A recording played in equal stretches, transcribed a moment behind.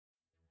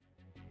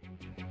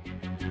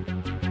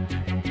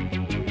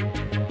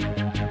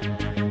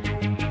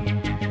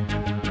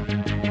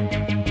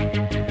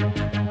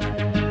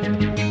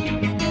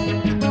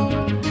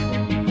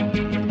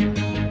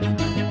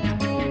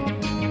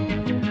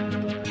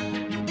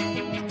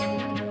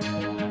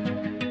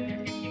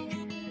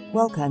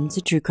Welcome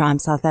to True Crime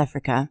South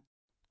Africa.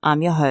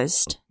 I'm your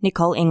host,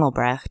 Nicole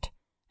Engelbrecht,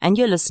 and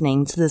you're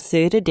listening to the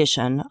third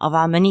edition of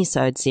our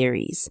minisode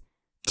series,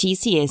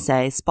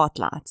 TCSA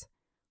Spotlight,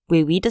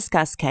 where we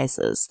discuss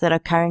cases that are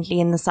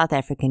currently in the South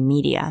African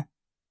media.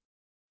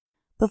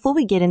 Before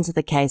we get into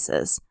the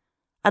cases,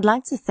 I'd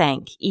like to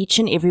thank each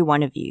and every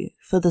one of you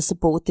for the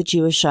support that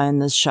you have shown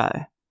this show.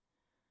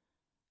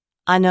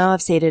 I know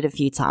I've said it a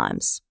few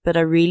times, but I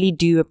really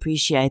do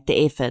appreciate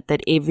the effort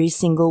that every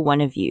single one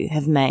of you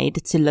have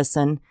made to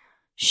listen,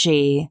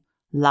 share,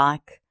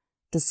 like,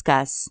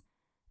 discuss,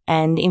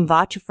 and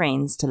invite your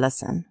friends to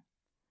listen.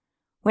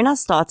 When I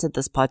started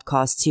this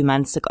podcast 2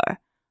 months ago,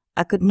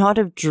 I could not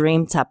have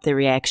dreamt up the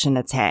reaction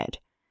it's had.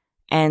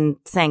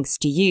 And thanks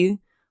to you,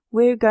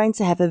 we're going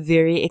to have a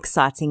very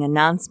exciting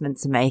announcement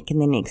to make in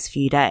the next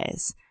few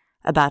days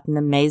about an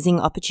amazing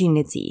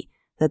opportunity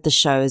that the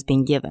show has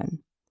been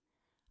given.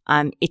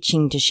 I'm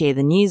itching to share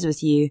the news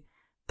with you,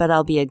 but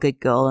I'll be a good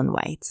girl and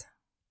wait.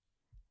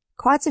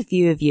 Quite a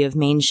few of you have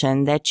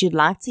mentioned that you'd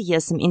like to hear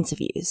some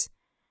interviews,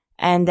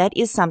 and that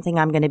is something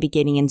I'm going to be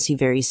getting into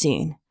very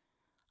soon.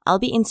 I'll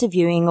be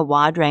interviewing a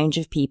wide range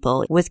of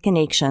people with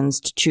connections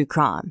to true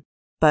crime,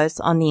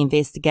 both on the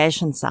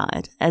investigation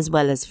side as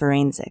well as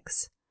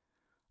forensics.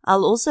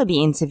 I'll also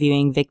be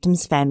interviewing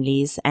victims'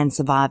 families and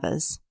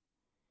survivors.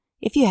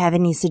 If you have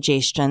any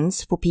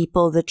suggestions for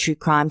people that True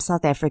Crime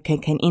South Africa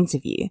can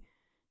interview,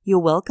 you're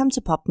welcome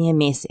to pop me a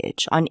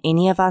message on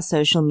any of our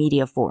social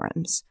media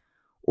forums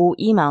or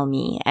email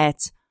me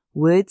at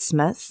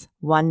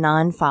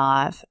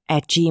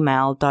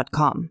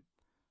wordsmith195@gmail.com.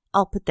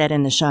 I'll put that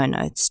in the show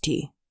notes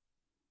too.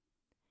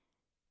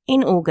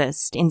 In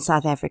August in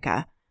South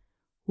Africa,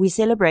 we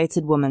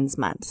celebrated Women's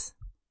Month.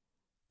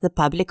 The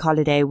public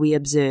holiday we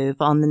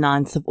observe on the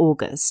 9th of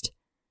August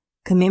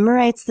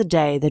commemorates the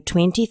day that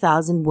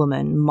 20,000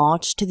 women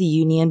marched to the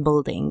Union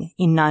Building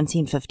in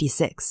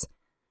 1956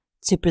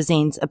 to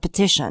present a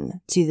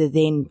petition to the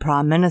then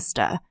Prime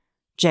Minister,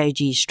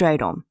 J.G.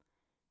 Steyn,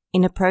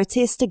 in a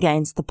protest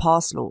against the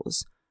pass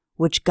laws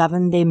which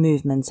governed their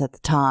movements at the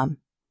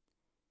time.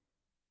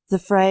 The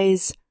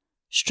phrase,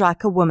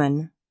 "strike a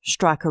woman,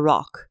 strike a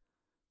rock,"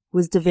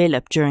 was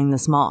developed during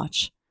this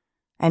march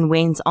and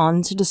went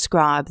on to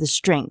describe the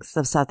strength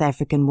of South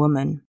African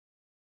women.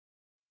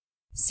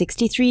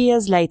 63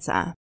 years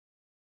later,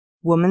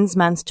 Women's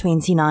Month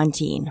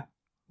 2019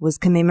 was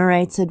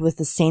commemorated with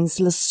the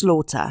senseless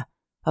slaughter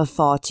of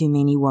far too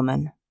many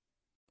women.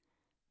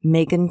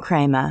 Megan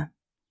Kramer,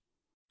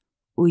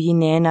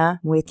 Uyinena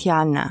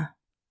Mwetiana,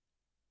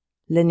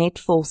 Lynette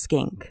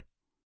Volskink,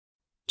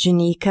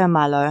 Janika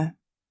Mallow,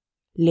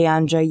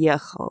 Leandra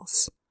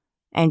Jechels,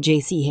 and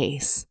Jessie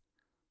Hess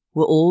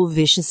were all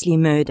viciously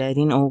murdered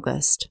in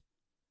August.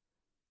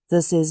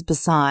 This is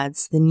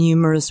besides the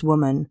numerous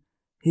women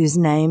whose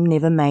name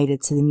never made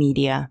it to the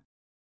media.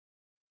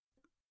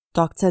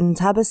 Dr.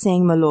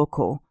 Ntabaseng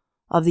Maloko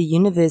of the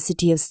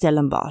University of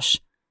Stellenbosch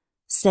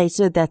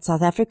stated that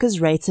South Africa's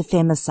rate of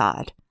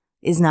femicide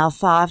is now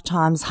 5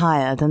 times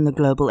higher than the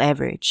global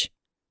average.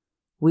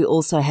 We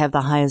also have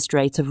the highest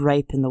rate of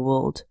rape in the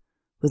world,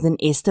 with an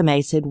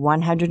estimated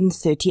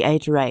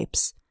 138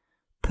 rapes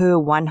per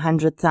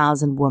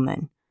 100,000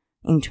 women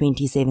in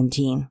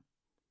 2017.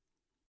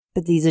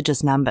 But these are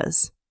just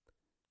numbers.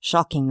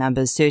 Shocking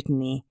numbers,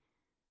 certainly,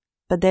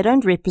 but they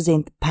don't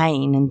represent the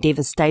pain and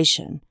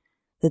devastation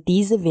that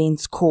these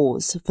events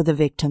cause for the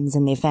victims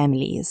and their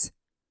families.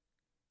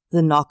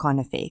 The knock-on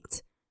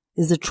effect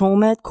is the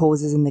trauma it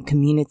causes in the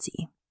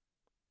community.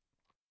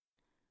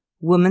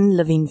 Women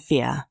live in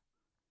fear,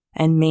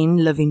 and men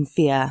live in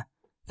fear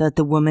that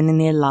the woman in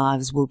their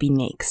lives will be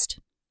next.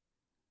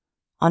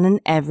 On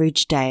an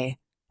average day,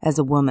 as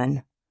a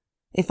woman,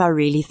 if I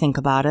really think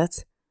about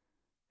it,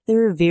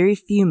 there are very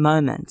few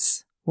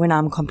moments when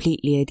I'm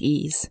completely at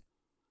ease.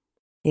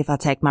 If I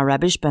take my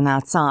rubbish bin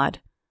outside,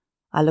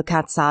 I look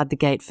outside the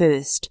gate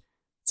first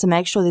to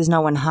make sure there's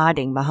no one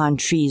hiding behind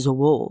trees or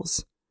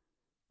walls.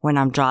 When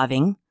I'm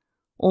driving,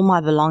 all my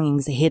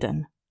belongings are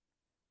hidden.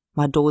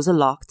 My doors are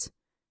locked,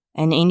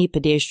 and any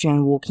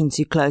pedestrian walking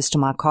too close to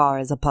my car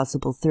is a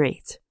possible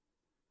threat.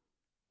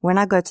 When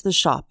I go to the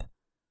shop,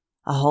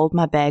 I hold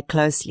my bag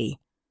closely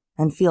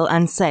and feel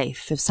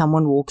unsafe if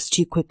someone walks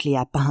too quickly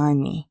up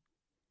behind me.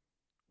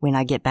 When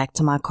I get back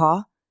to my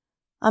car,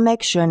 I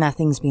make sure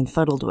nothing's been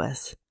fiddled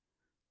with.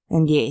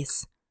 And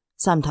yes,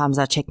 sometimes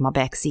I check my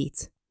back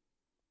seat.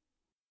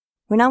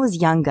 When I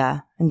was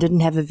younger and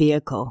didn't have a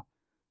vehicle,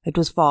 it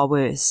was far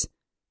worse,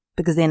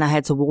 because then I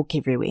had to walk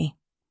everywhere.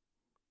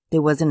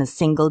 There wasn't a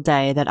single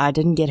day that I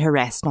didn't get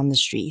harassed on the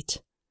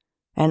street,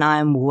 and I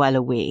am well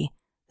aware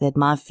that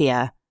my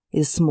fear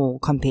is small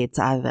compared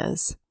to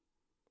others.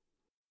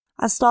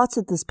 I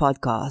started this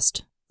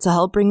podcast to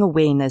help bring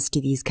awareness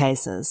to these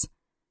cases,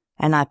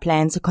 and I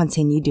plan to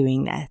continue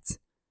doing that.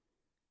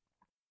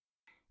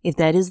 If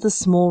that is the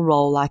small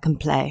role I can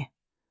play,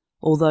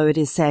 although it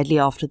is sadly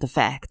after the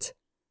fact,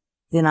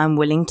 then I'm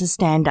willing to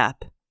stand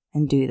up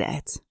and do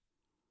that.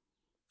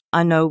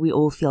 I know we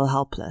all feel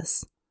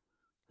helpless.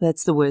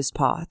 That's the worst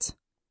part.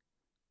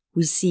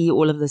 we see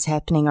all of this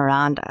happening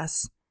around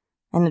us,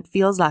 and it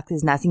feels like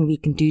there's nothing we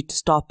can do to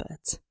stop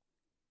it.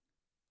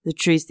 The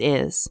truth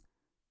is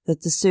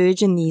that the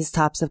surge in these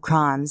types of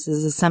crimes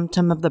is a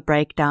symptom of the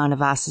breakdown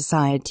of our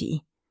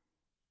society,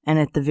 and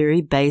at the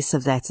very base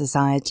of that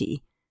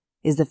society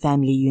is the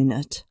family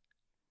unit.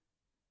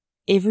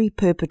 Every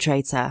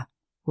perpetrator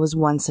was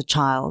once a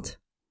child.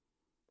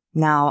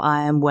 Now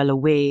I am well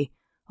aware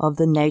of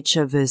the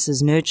nature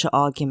versus nurture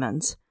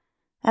argument,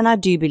 and I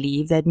do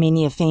believe that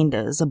many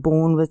offenders are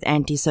born with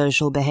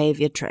antisocial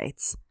behavior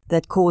traits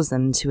that cause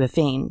them to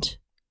offend.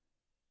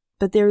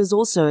 But there is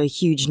also a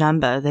huge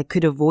number that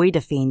could avoid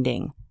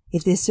offending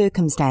if their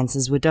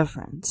circumstances were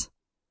different.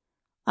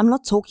 I'm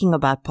not talking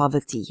about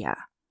poverty here.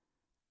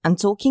 I'm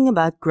talking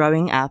about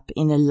growing up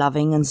in a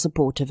loving and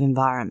supportive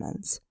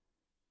environment.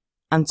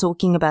 I'm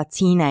talking about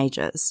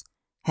teenagers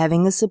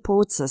having a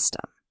support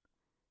system.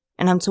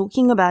 And I'm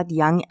talking about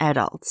young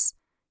adults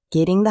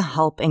getting the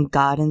help and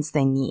guidance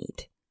they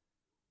need.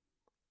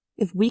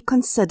 If we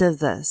consider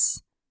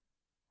this,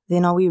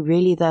 then are we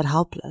really that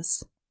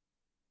helpless?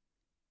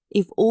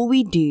 If all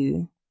we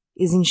do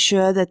is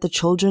ensure that the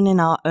children in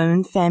our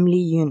own family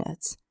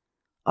unit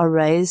are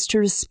raised to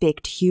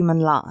respect human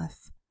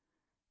life,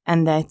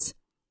 and that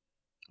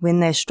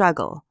when they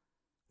struggle,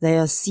 they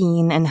are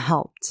seen and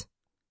helped,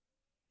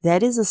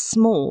 that is a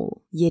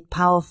small yet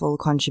powerful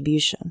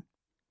contribution.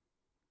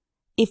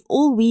 If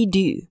all we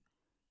do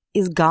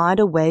is guide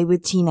a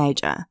wayward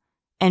teenager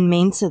and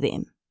mentor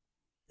them,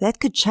 that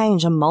could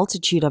change a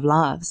multitude of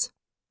lives.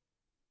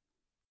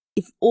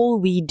 If all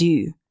we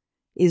do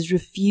is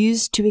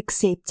refuse to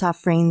accept our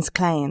friend's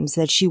claims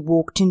that she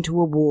walked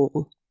into a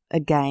wall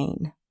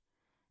again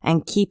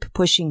and keep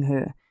pushing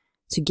her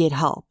to get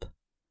help,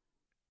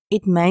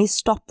 it may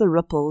stop the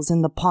ripples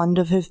in the pond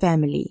of her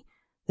family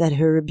that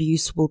her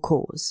abuse will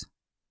cause.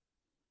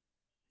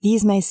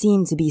 These may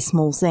seem to be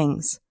small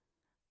things,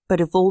 but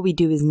if all we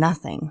do is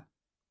nothing,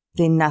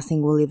 then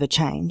nothing will ever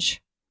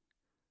change.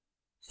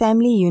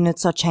 Family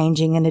units are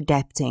changing and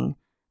adapting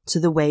to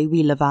the way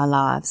we live our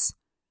lives,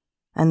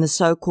 and the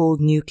so-called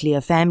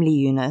nuclear family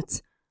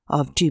unit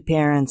of 2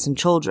 parents and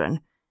children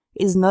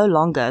is no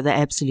longer the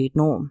absolute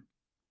norm.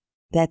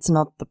 That's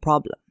not the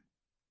problem.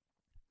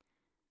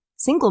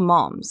 Single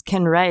moms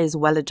can raise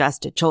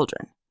well-adjusted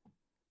children.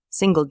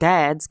 Single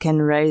dads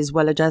can raise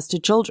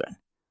well-adjusted children.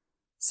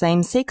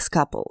 Same-sex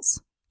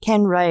couples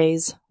can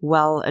raise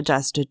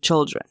well-adjusted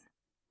children.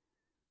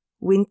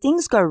 When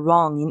things go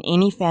wrong in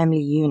any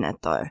family unit,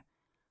 though,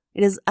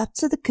 it is up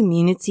to the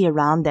community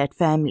around that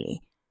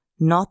family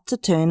not to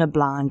turn a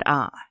blind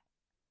eye.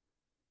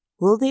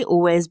 Will there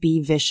always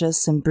be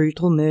vicious and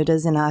brutal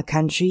murders in our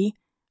country,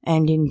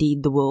 and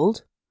indeed the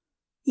world?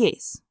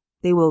 Yes,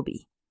 there will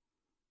be.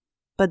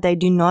 But they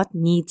do not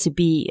need to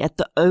be at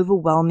the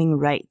overwhelming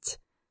rate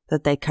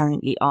that they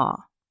currently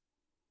are.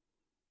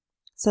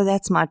 So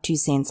that's my 2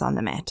 cents on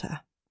the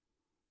matter.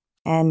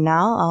 And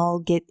now I'll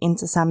get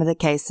into some of the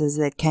cases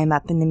that came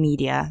up in the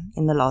media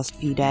in the last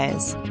few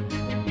days.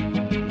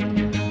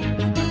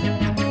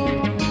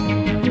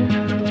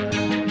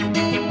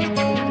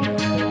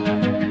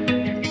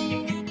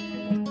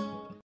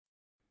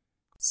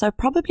 So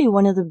probably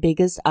one of the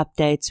biggest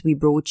updates we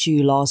brought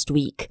you last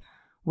week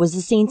was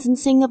the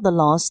sentencing of the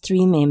last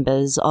 3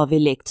 members of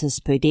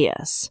Electus per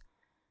Deus,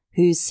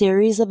 whose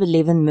series of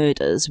 11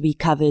 murders we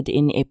covered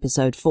in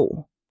episode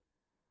 4.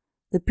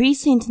 The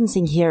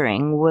pre-sentencing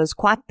hearing was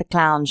quite the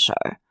clown show,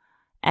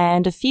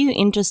 and a few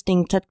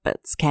interesting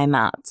tidbits came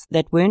out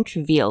that weren't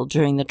revealed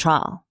during the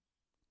trial.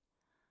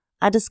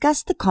 I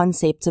discussed the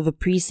concept of a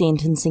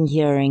pre-sentencing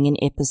hearing in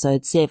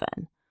episode 7,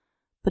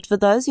 but for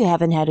those who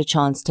haven't had a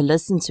chance to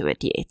listen to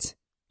it yet,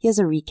 here's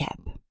a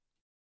recap.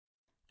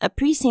 A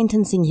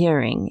pre-sentencing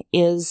hearing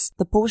is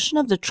the portion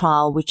of the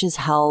trial which is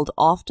held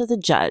after the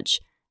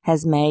judge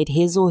has made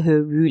his or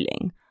her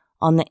ruling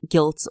on the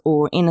guilt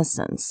or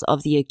innocence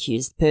of the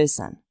accused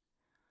person.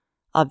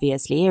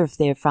 Obviously, if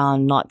they're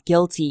found not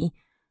guilty,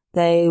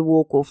 they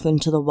walk off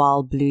into the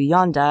wild blue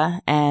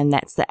yonder, and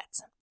that's that.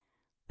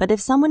 But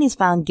if someone is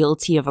found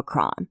guilty of a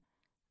crime,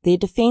 their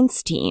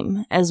defense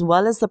team, as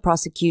well as the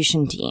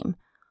prosecution team,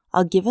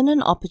 are given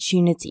an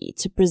opportunity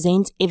to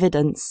present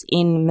evidence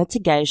in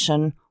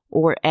mitigation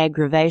or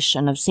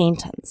aggravation of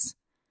sentence.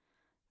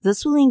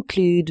 This will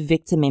include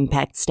victim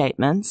impact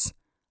statements,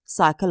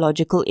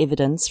 psychological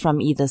evidence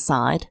from either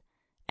side,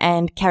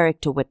 and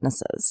character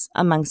witnesses,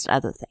 amongst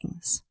other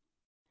things.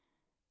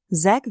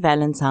 Zak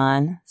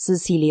Valentine,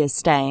 Cecilia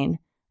Steyn,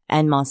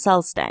 and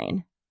Marcel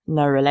Steyn,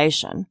 no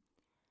relation,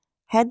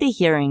 had their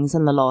hearings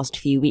in the last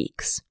few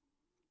weeks.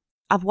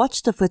 I've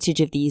watched the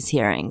footage of these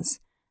hearings,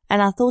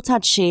 and I thought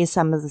I'd share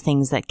some of the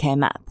things that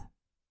came up.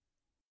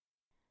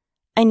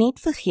 Annette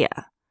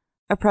Vergeer,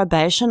 a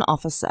probation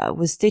officer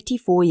with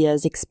 34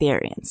 years'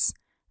 experience,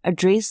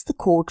 addressed the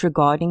court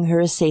regarding her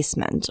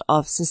assessment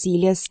of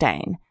Cecilia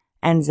Steyn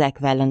and Zak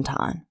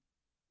Valentine.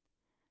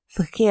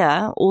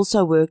 Vergeer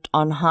also worked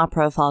on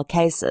high-profile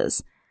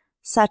cases,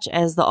 such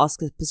as the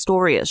Oscar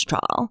Pistorius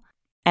trial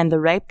and the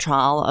rape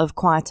trial of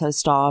Kwaito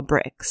star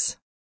Brix.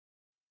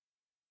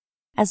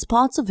 As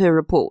part of her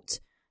report,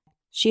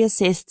 she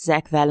assessed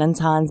Zak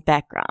Valentine's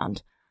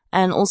background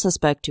and also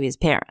spoke to his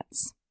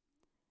parents.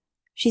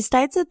 She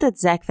stated that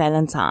Zak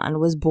Valentine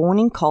was born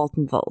in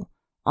Carltonville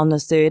on the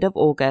 3rd of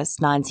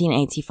August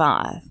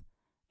 1985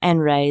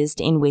 and raised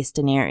in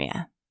Western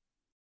area.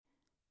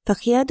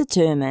 Vergeer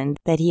determined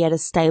that he had a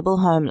stable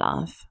home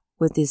life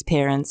with his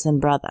parents and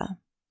brother.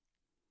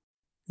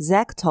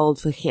 Zak told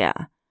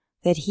Vergeer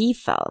that he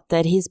felt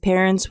that his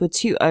parents were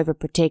too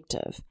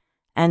overprotective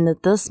and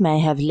that this may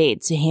have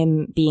led to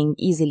him being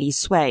easily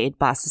swayed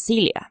by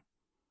Cecilia.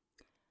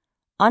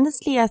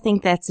 Honestly, I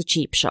think that's a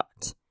cheap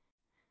shot,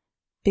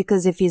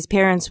 because if his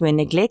parents were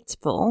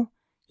neglectful,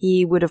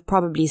 he would have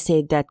probably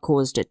said that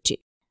caused it too.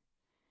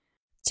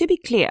 To be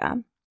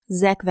clear,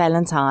 Zak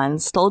Valentine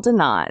still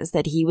denies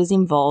that he was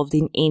involved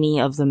in any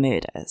of the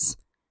murders.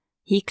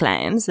 He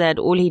claims that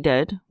all he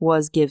did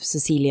was give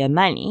Cecilia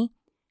money,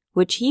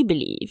 which he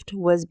believed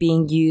was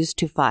being used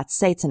to fight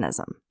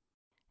Satanism,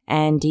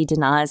 and he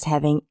denies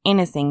having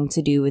anything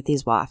to do with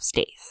his wife's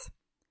death.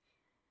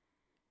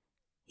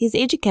 His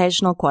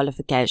educational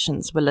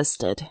qualifications were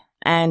listed,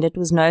 and it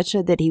was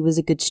noted that he was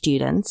a good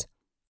student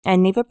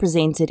and never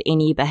presented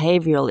any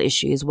behavioral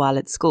issues while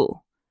at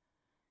school.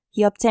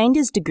 He obtained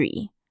his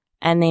degree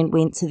and then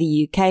went to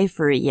the UK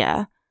for a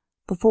year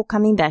before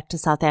coming back to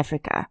South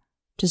Africa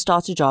to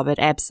start a job at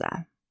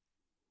ABSA.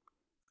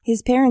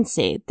 His parents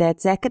said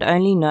that Zak had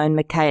only known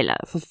Michaela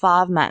for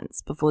 5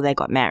 months before they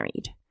got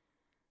married.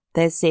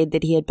 They said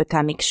that he had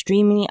become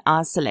extremely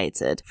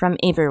isolated from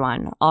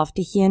everyone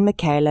after he and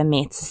Michaela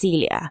met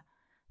Cecilia,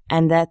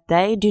 and that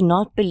they do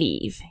not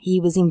believe he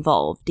was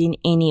involved in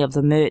any of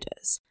the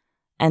murders,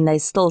 and they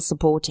still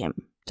support him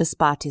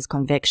despite his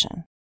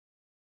conviction.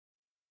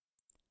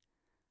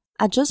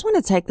 I just want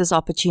to take this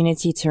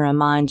opportunity to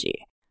remind you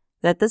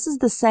that this is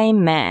the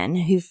same man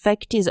who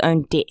faked his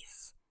own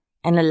death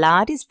and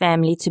allowed his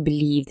family to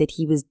believe that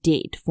he was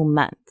dead for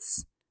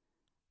months.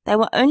 They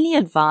were only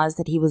advised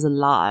that he was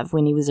alive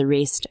when he was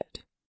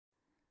arrested.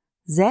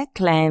 Zak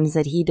claims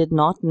that he did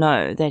not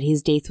know that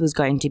his death was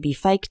going to be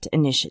faked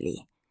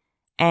initially,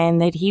 and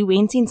that he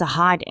went into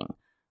hiding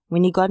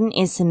when he got an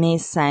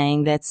SMS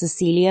saying that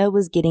Cecilia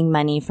was getting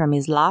money from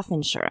his life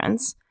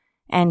insurance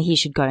and he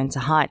should go into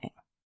hiding.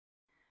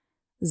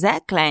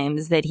 Zak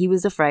claims that he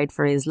was afraid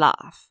for his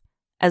life,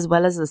 as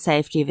well as the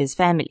safety of his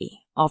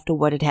family after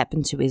what had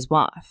happened to his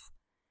wife,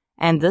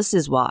 and this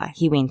is why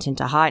he went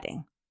into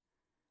hiding.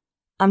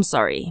 I'm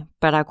sorry,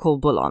 but I call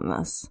bull on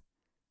this.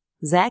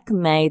 Zak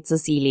made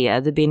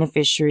Cecilia the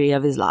beneficiary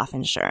of his life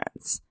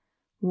insurance.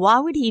 Why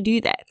would he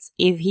do that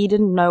if he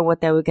didn't know what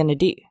they were going to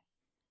do?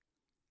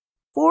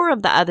 4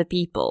 of the other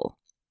people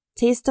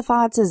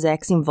testified to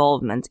Zak's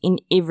involvement in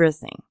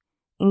everything,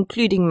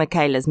 including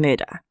Michaela's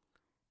murder,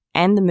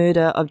 and the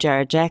murder of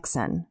Jared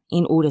Jackson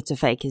in order to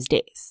fake his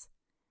death.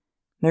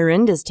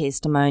 Miranda's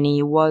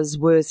testimony was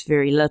worth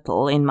very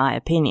little, in my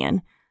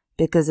opinion,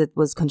 because it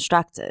was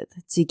constructed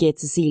to get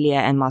Cecilia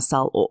and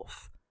Marcel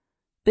off.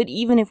 But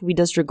even if we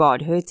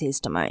disregard her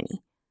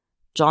testimony,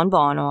 John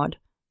Barnard,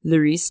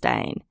 Larue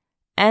Steyn,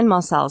 and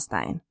Marcel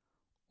Steyn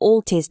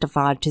all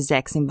testified to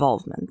Zak's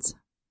involvement.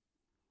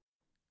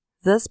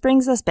 This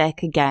brings us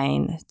back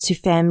again to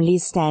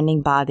families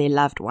standing by their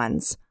loved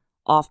ones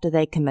after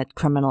they commit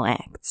criminal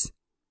acts.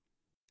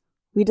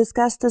 We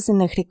discussed this in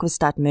the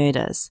Krugersdorp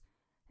murders,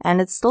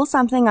 and it's still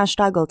something I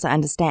struggle to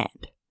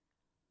understand.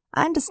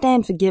 I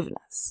understand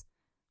forgiveness,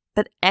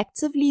 but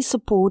actively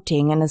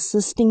supporting and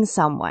assisting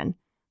someone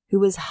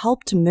who has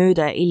helped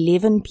murder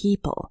 11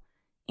 people,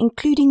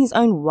 including his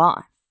own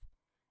wife,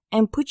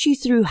 and put you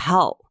through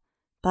hell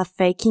by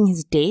faking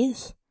his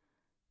death,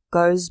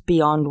 goes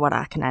beyond what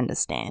I can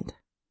understand.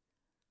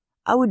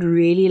 I would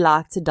really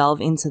like to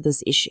delve into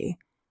this issue,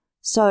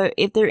 so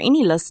if there are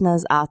any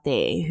listeners out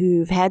there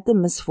who've had the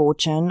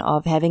misfortune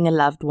of having a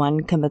loved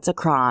one commit a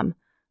crime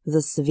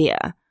this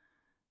severe,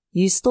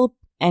 you still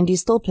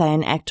play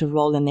an active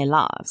role in their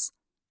lives,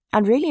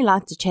 I'd really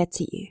like to chat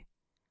to you.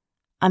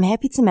 I'm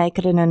happy to make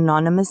it an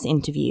anonymous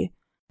interview,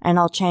 and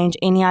I'll change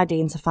any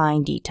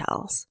identifying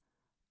details.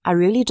 I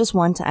really just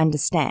want to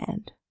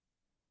understand.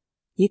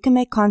 You can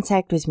make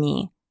contact with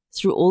me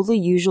through all the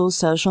usual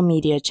social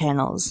media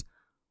channels,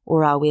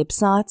 or our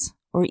website,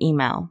 or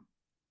email.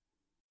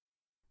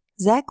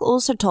 Zak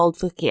also told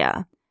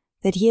Vergeer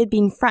that he had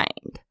been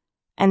framed,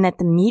 and that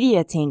the media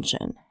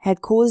attention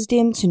had caused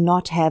him to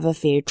not have a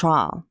fair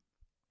trial.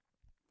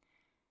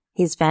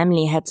 His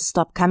family had to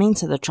stop coming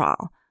to the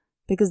trial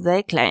because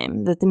they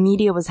claimed that the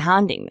media was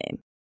hounding them,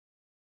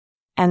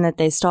 and that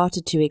they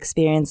started to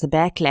experience a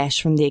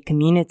backlash from their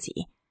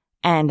community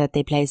and at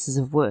their places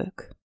of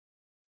work.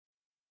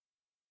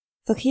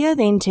 Vergeer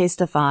then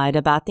testified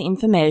about the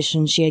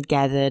information she had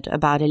gathered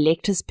about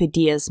Electus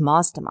Deus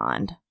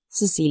mastermind,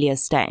 Cecilia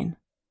Steyn.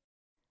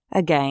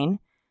 Again,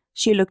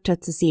 she looked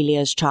at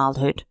Cecilia's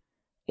childhood,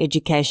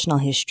 educational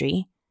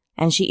history,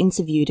 and she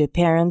interviewed her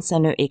parents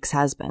and her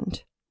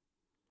ex-husband.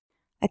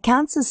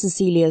 Accounts of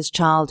Cecilia's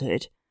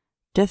childhood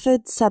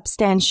differed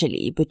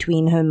substantially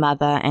between her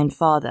mother and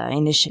father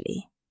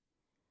initially.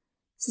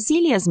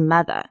 Cecilia's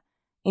mother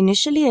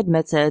initially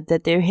admitted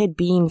that there had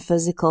been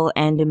physical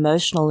and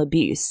emotional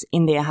abuse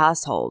in their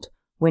household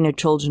when her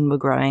children were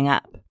growing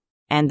up,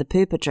 and the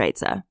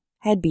perpetrator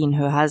had been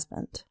her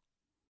husband.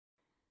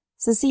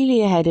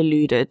 Cecilia had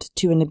alluded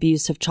to an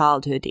abusive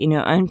childhood in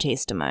her own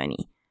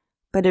testimony,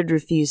 but had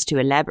refused to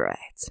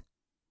elaborate.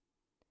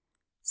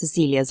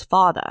 Cecilia's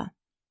father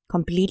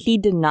completely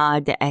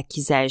denied the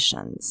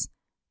accusations,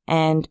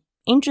 and,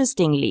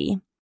 interestingly,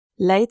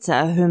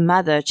 later her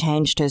mother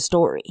changed her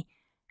story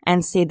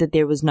and said that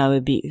there was no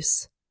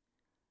abuse.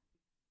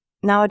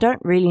 Now, I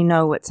don't really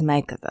know what to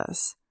make of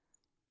this.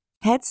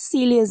 Had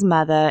Cecilia's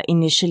mother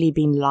initially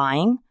been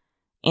lying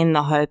in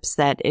the hopes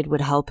that it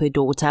would help her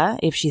daughter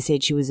if she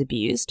said she was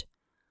abused?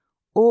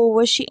 Or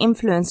was she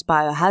influenced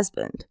by her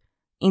husband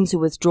into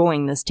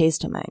withdrawing this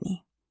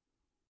testimony?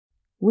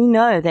 We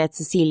know that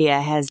Cecilia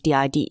has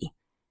DID,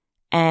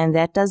 and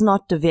that does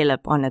not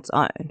develop on its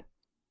own.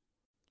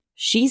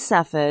 She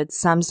suffered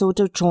some sort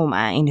of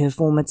trauma in her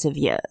formative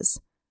years.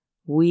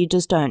 We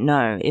just don't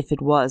know if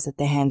it was at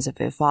the hands of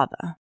her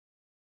father.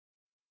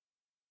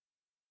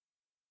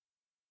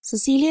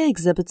 Cecilia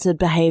exhibited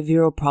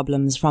behavioral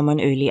problems from an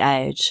early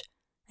age,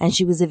 and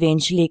she was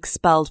eventually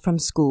expelled from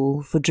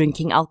school for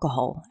drinking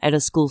alcohol at a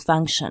school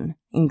function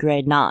in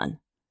grade 9.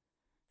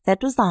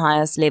 That was the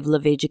highest level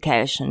of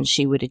education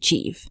she would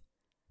achieve.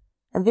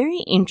 A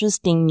very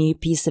interesting new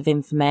piece of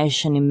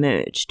information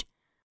emerged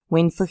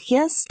when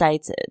Verheer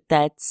stated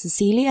that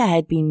Cecilia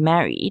had been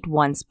married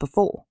once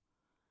before.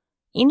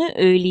 In her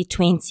early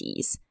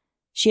 20s,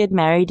 she had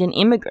married an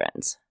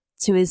immigrant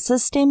to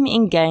assist him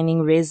in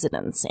gaining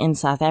residence in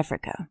South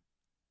Africa.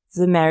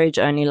 The marriage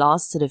only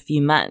lasted a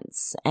few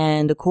months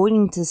and,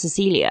 according to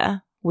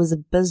Cecilia, was a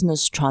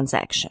business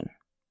transaction.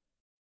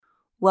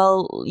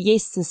 Well,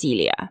 yes,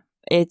 Cecilia,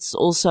 it's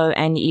also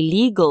an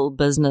illegal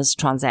business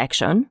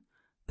transaction,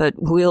 but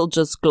we'll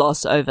just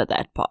gloss over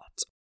that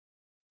part.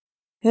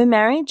 Her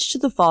marriage to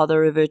the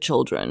father of her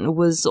children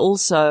was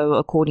also,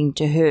 according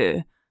to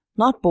her,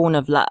 not born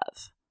of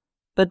love,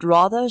 but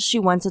rather she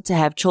wanted to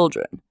have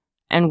children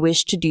and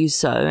wished to do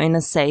so in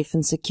a safe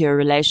and secure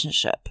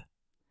relationship.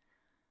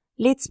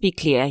 Let's be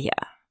clear here,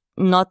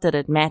 not that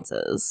it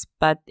matters,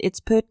 but it's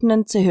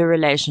pertinent to her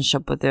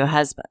relationship with her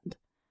husband.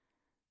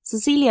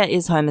 Cecilia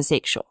is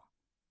homosexual.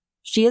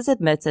 She is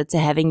admitted to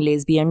having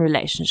lesbian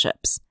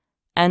relationships,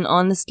 and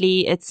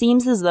honestly, it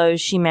seems as though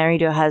she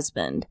married her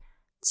husband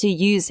to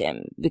use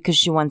him because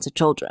she wanted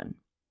children.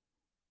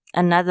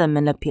 Another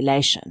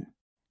manipulation,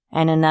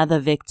 and another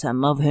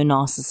victim of her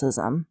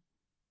narcissism.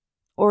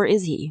 Or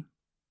is he?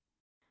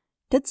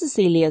 Did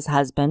Cecilia's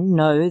husband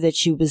know that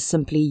she was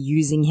simply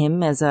using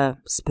him as a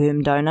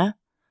sperm donor?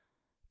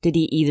 Did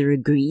he either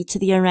agree to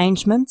the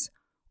arrangement,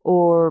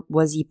 or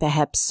was he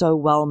perhaps so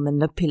well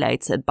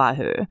manipulated by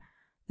her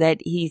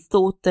that he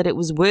thought that it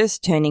was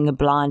worth turning a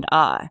blind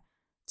eye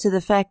to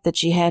the fact that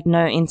she had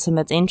no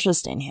intimate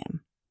interest in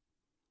him?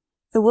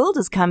 The world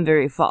has come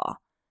very far,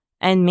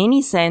 and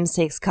many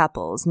same-sex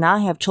couples now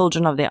have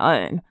children of their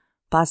own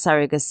by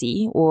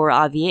surrogacy or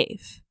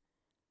IVF.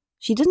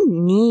 She didn't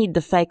need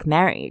the fake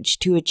marriage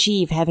to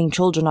achieve having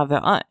children of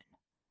her own.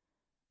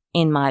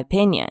 In my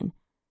opinion,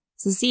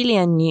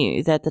 Cecilia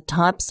knew that the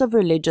types of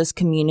religious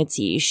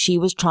communities she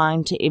was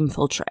trying to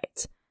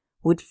infiltrate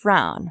would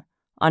frown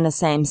on a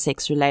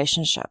same-sex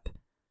relationship,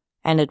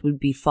 and it would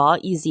be far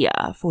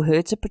easier for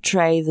her to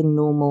portray the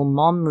normal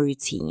mom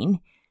routine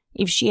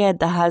if she had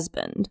the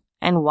husband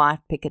and white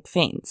picket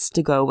fence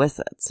to go with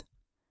it.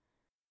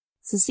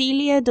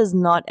 Cecilia does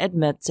not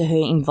admit to her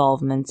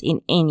involvement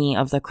in any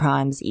of the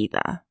crimes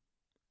either.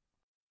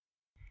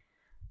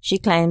 She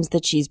claims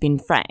that she's been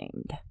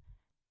framed,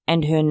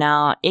 and her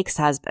now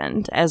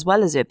ex-husband, as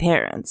well as her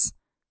parents,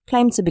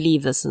 claim to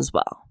believe this as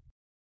well.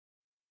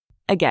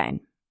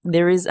 Again,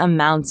 there is a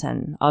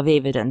mountain of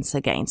evidence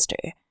against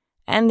her,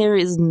 and there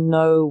is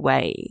no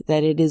way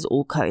that it is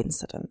all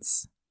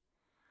coincidence.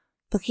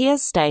 Verheer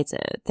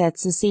stated that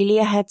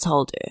Cecilia had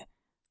told her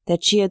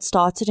that she had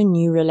started a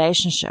new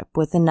relationship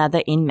with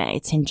another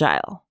inmate in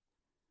jail.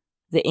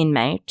 The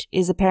inmate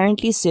is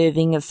apparently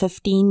serving a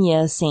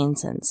 15-year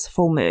sentence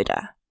for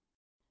murder.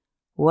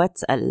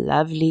 What a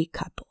lovely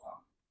couple.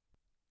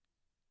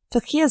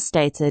 Verheer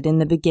stated in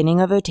the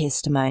beginning of her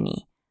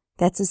testimony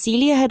that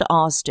Cecilia had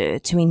asked her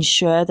to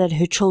ensure that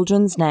her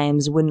children's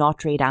names were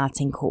not read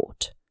out in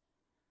court.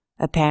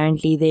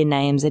 Apparently their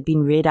names had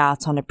been read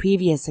out on a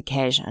previous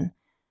occasion,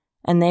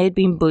 and they had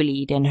been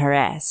bullied and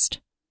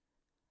harassed.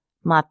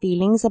 My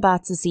feelings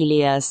about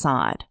Cecilia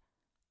aside,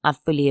 I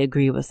fully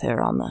agree with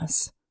her on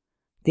this.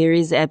 There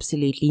is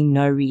absolutely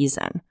no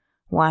reason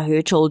why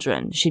her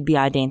children should be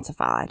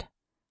identified.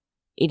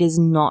 It is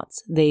not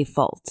their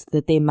fault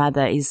that their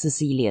mother is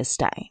Cecilia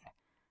Steyn,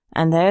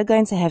 and they are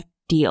going to have to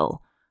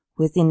deal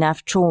with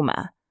enough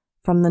trauma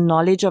from the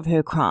knowledge of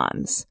her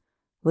crimes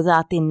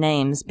without their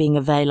names being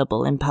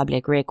available in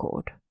public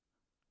record.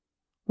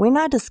 When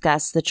I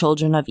discuss the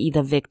children of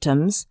either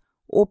victims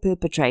or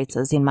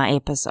perpetrators in my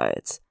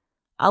episodes,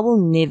 I will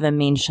never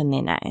mention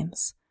their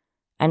names,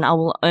 and I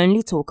will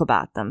only talk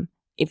about them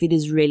if it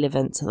is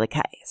relevant to the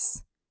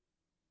case.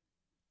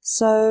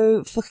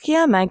 So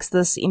Vergeer makes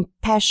this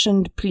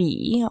impassioned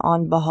plea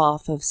on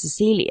behalf of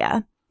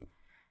Cecilia,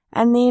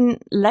 and then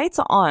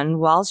later on,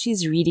 while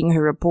she's reading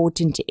her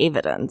report into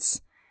evidence,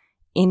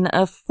 in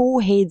a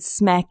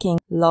forehead-smacking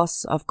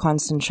loss of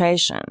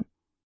concentration,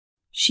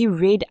 she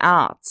read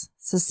out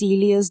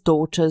Cecilia's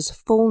daughter's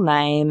full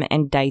name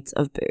and date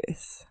of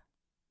birth.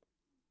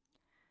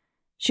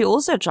 She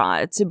also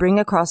tried to bring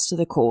across to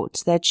the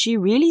court that she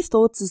really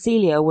thought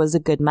Cecilia was a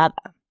good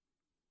mother.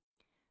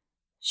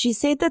 She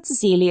said that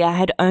Cecilia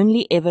had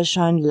only ever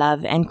shown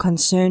love and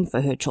concern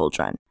for her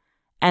children,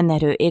 and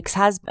that her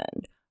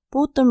ex-husband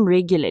brought them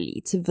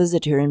regularly to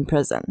visit her in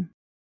prison.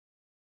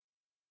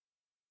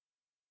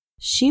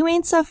 She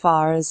went so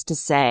far as to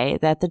say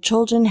that the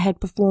children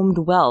had performed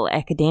well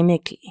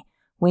academically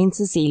when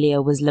Cecilia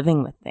was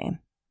living with them.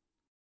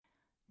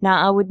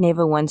 Now, I would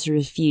never want to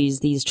refuse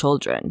these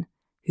children,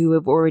 who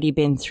have already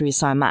been through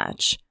so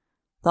much,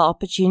 the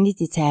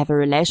opportunity to have a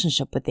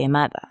relationship with their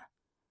mother.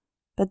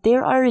 But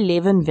there are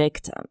 11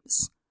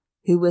 victims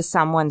who were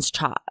someone's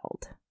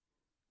child.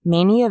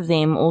 Many of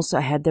them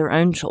also had their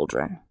own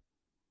children.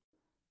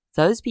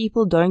 Those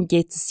people don't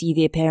get to see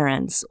their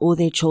parents or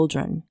their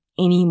children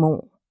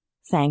anymore,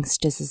 thanks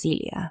to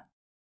Cecilia.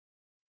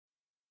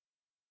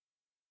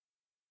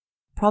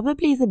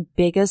 Probably the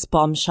biggest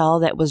bombshell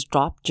that was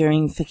dropped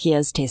during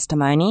Vergeer's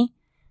testimony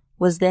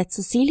was that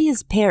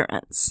Cecilia's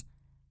parents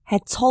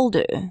had told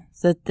her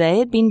that they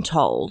had been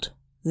told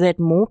that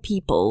more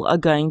people are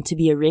going to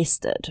be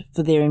arrested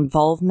for their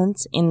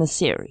involvement in the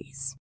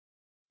series.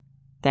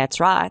 That's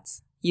right,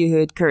 you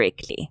heard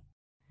correctly.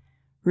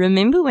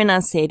 Remember when I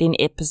said in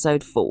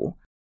episode 4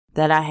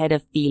 that I had a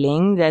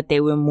feeling that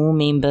there were more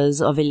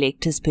members of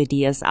Electus per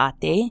Deus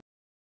out there,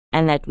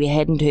 and that we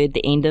hadn't heard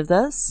the end of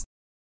this?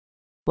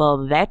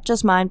 Well, that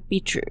just might be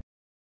true.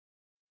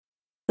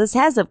 This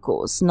has, of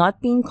course,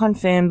 not been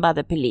confirmed by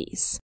the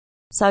police,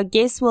 so I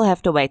guess we'll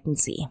have to wait and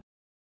see.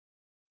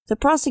 The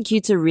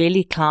prosecutor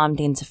really climbed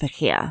into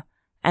Vergeer,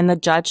 and the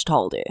judge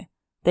told her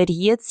that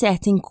he had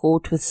sat in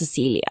court with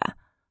Cecilia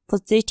for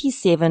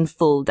 37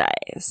 full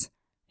days,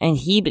 and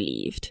he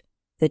believed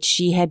that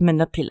she had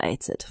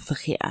manipulated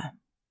Vergeer.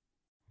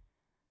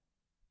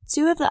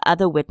 2 of the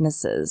other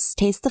witnesses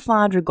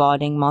testified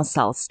regarding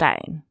Marcel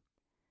Steyn.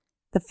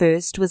 The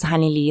first was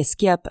Hannelie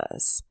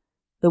Skeepers,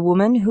 the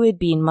woman who had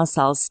been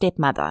Marcel's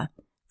stepmother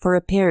for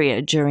a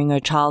period during her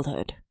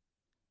childhood.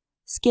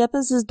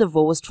 Skeepers is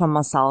divorced from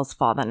Marcel's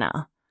father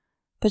now,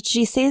 but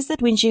she says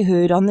that when she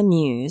heard on the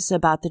news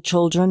about the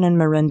children and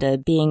Marinda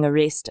being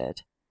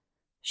arrested,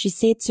 she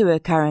said to her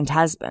current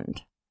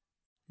husband,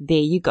 "There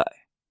you go.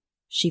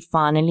 She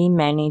finally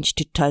managed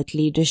to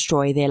totally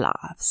destroy their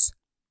lives,"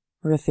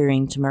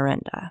 referring to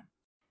Marinda.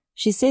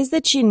 She says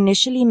that she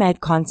initially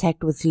made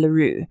contact with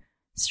LaRue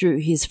through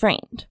his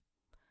friend.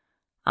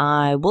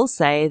 I will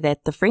say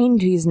that the friend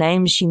whose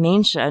name she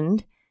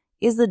mentioned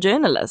is the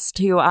journalist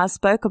who I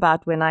spoke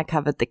about when I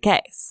covered the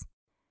case.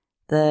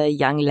 The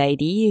young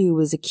lady who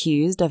was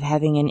accused of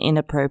having an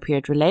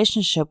inappropriate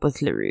relationship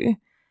with LaRue,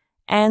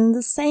 and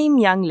the same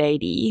young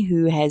lady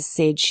who has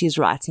said she's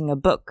writing a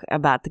book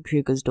about the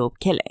Krugersdorp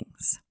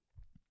Killings.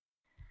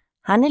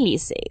 Hannelie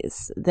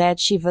says that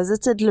she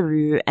visited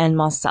LaRue and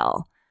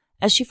Marcel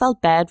as she felt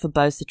bad for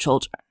both the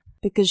children,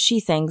 because she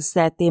thinks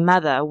that their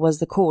mother was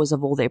the cause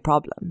of all their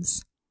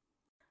problems.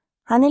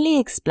 Hannelie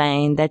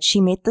explained that she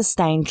met the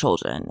Steyn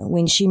children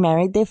when she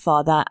married their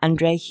father,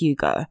 Andre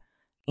Hugo,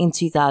 in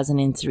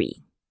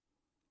 2003.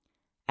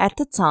 At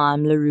the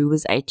time, LaRue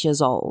was 8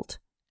 years old,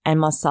 and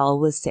Marcel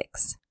was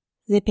 6.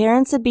 Their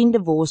parents had been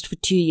divorced for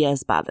 2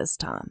 years by this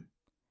time.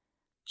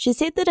 She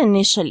said that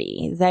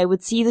initially they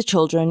would see the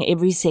children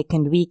every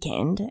second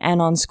weekend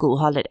and on school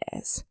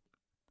holidays.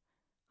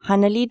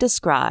 Hannelie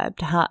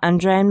described how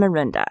Andre and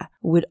Marinda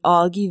would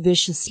argue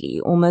viciously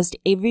almost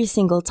every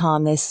single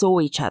time they saw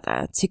each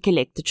other to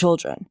collect the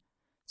children,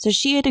 so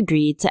she had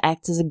agreed to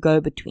act as a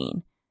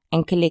go-between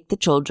and collect the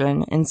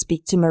children and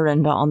speak to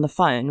Marinda on the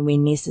phone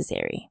when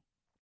necessary.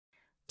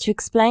 To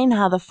explain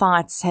how the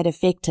fights had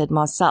affected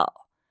Marcel,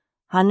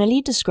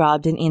 Hannelie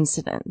described an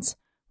incident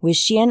where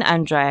she and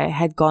Andre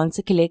had gone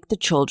to collect the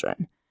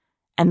children,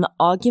 and the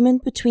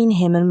argument between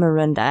him and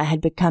Marinda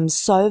had become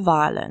so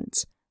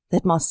violent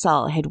that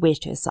Marcel had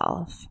wet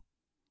herself.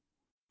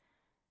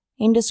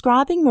 In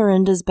describing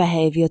Marinda's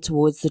behavior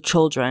towards the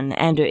children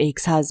and her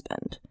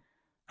ex-husband,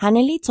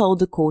 Hannelie told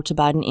the court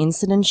about an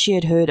incident she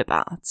had heard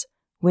about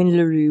when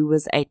LaRue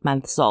was 8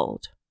 months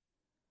old.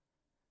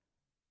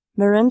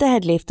 Marinda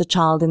had left the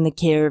child in the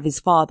care of his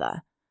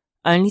father,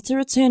 only to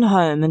return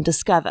home and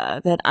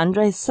discover that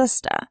Andre's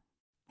sister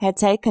had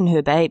taken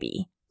her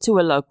baby to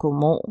a local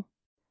mall.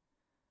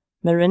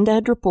 Marinda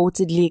had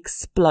reportedly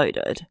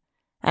exploded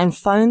and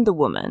phoned the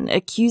woman,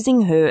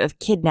 accusing her of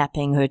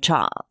kidnapping her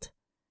child.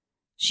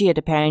 She had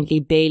apparently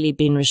barely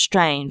been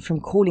restrained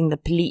from calling the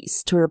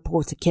police to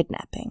report a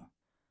kidnapping.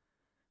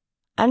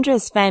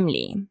 Andre's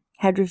family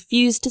had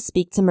refused to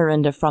speak to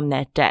Marinda from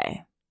that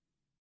day.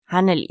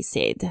 Hannelie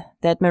said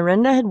that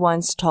Marinda had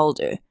once told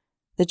her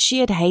that she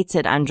had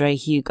hated Andre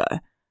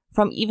Hugo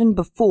from even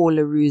before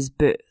LaRue's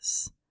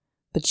birth,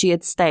 but she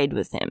had stayed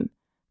with him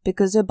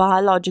because her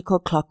biological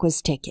clock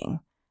was ticking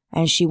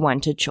and she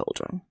wanted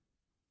children.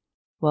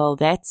 Well,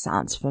 that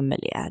sounds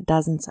familiar,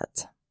 doesn't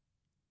it?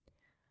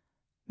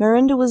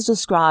 Miranda was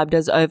described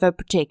as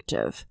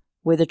overprotective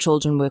where the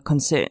children were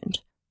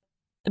concerned,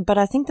 but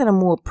I think that a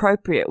more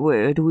appropriate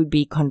word would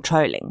be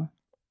controlling.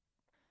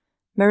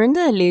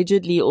 Miranda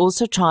allegedly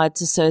also tried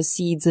to sow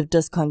seeds of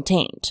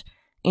discontent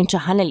into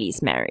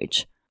Hannelie's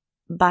marriage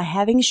by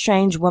having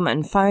strange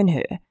women phone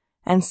her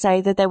and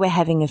say that they were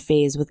having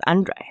affairs with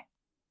Andre.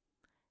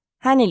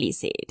 Hannelie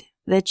said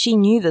that she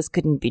knew this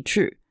couldn't be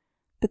true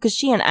because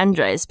she and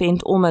Andre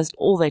spent almost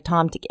all their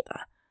time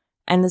together,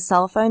 and the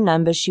cell phone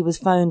number she was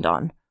phoned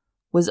on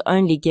was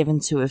only given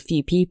to a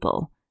few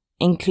people,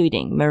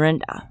 including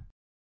Miranda.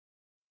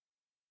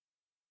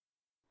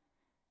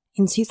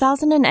 In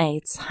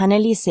 2008,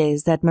 Hannelie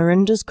says that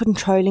Miranda's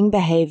controlling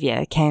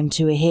behavior came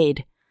to a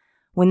head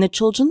when the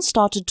children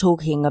started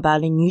talking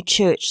about a new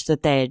church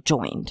that they had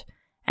joined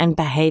and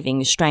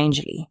behaving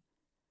strangely.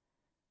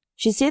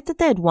 She said that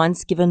they had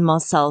once given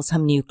Marcel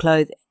some new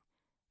clothing,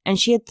 and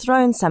she had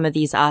thrown some of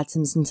these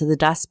items into the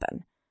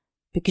dustbin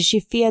because she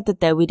feared that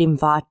they would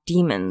invite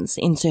demons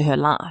into her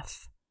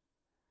life.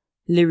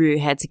 Leroux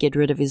had to get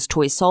rid of his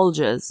toy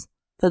soldiers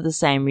for the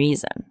same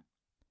reason.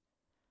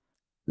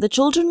 The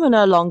children were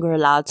no longer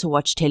allowed to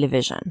watch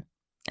television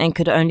and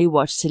could only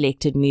watch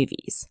selected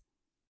movies.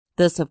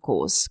 This, of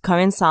course,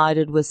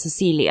 coincided with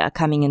Cecilia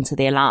coming into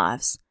their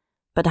lives,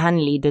 but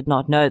Hannelie did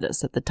not know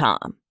this at the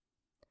time.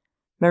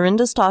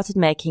 Miranda started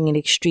making it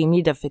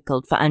extremely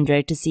difficult for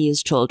Andre to see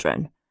his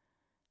children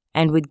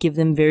and would give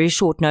them very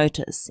short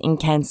notice in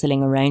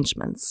cancelling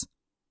arrangements.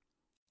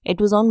 It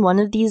was on one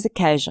of these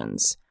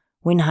occasions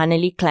when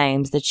Hannelie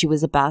claims that she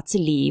was about to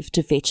leave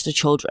to fetch the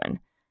children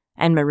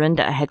and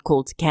Miranda had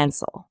called to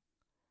cancel.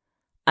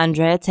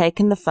 Andre had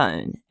taken the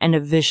phone and a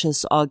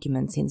vicious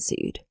argument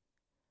ensued.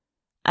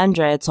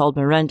 Andre had told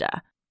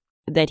Miranda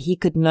that he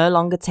could no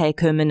longer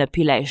take her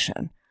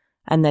manipulation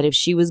and that if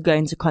she was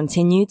going to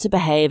continue to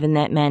behave in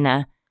that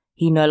manner,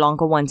 he no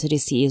longer wanted to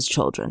see his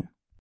children.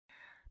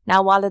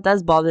 Now, while it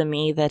does bother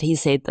me that he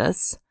said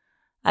this,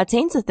 I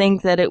tend to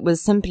think that it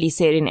was simply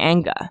said in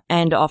anger,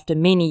 and after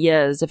many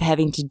years of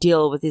having to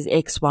deal with his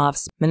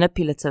ex-wife's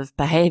manipulative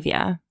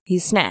behavior, he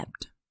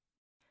snapped.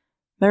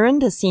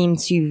 Miranda seemed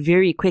to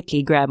very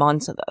quickly grab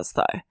onto this,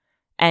 though,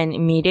 and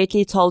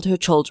immediately told her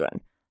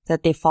children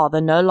that their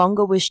father no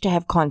longer wished to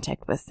have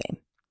contact with them.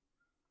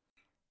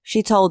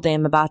 She told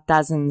them about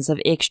dozens of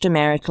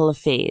extramarital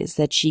affairs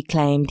that she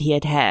claimed he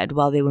had had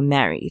while they were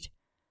married,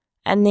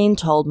 and then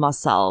told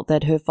Marcel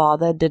that her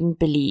father didn't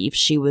believe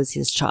she was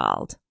his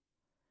child.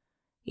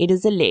 It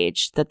is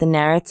alleged that the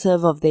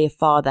narrative of their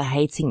father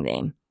hating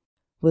them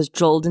was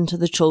drilled into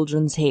the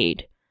children's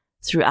head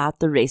throughout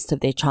the rest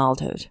of their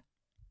childhood.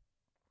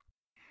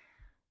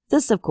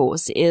 This, of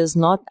course, is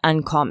not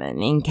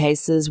uncommon in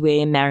cases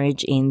where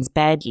marriage ends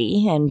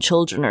badly and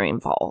children are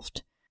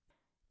involved.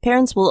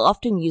 Parents will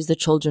often use the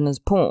children as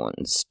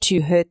pawns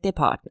to hurt their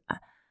partner,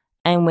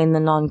 and when the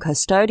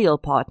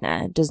non-custodial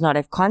partner does not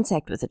have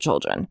contact with the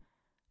children,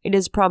 it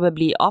is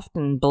probably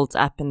often built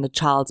up in the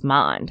child's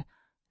mind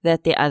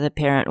that the other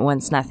parent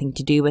wants nothing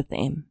to do with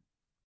them.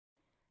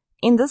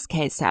 In this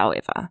case,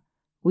 however,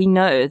 we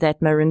know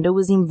that Miranda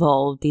was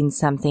involved in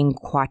something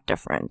quite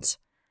different,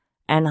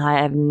 and I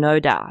have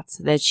no doubt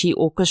that she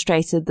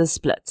orchestrated the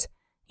split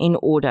in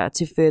order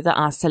to further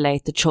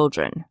isolate the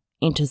children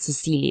into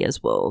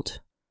Cecilia's world.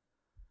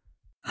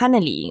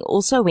 Hannelie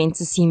also went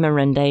to see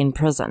Miranda in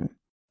prison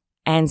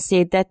and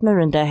said that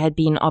Miranda had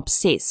been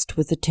obsessed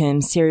with the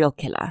term serial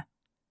killer.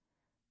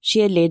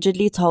 She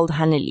allegedly told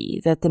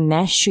Hannelie that the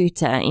mass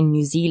shooter in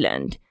New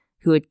Zealand,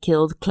 who had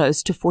killed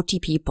close to 40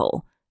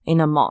 people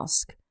in a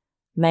mosque,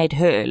 made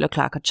her look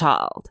like a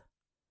child.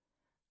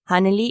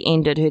 Hannelie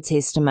ended her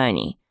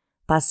testimony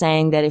by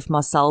saying that if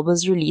Marcel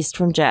was released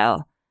from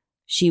jail,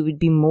 she would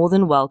be more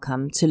than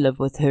welcome to live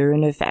with her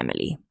and her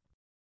family.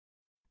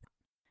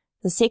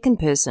 The second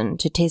person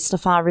to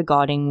testify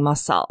regarding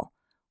Marcel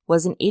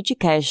was an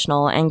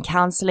educational and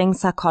counseling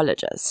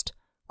psychologist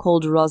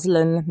called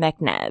Rosalind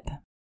McNabb.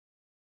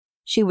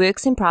 She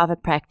works in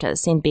private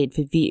practice in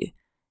Bedford View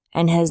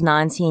and has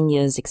 19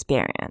 years'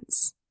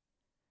 experience.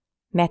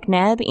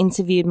 McNabb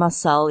interviewed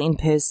Marcel in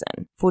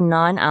person for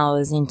 9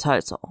 hours in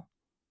total.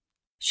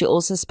 She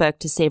also spoke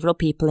to several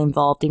people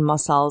involved in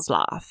Marcel's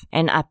life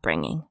and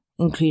upbringing,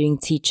 including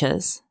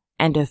teachers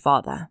and her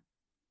father.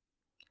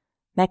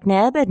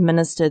 McNabb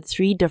administered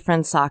 3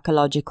 different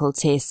psychological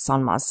tests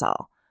on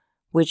Marcel,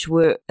 which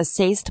were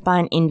assessed by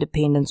an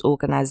independent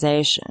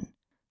organization.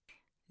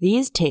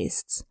 These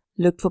tests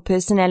looked for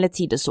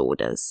personality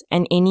disorders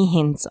and any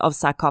hints of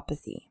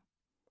psychopathy.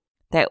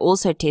 They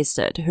also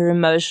tested her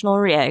emotional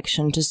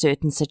reaction to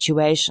certain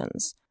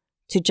situations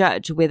to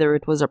judge whether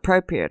it was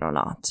appropriate or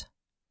not.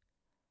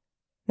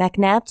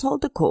 McNabb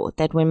told the court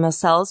that when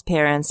Marcel's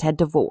parents had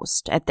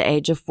divorced at the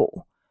age of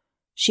 4,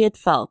 she had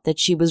felt that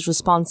she was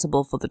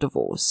responsible for the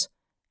divorce,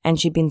 and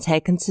she'd been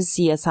taken to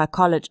see a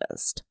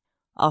psychologist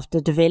after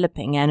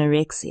developing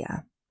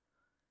anorexia.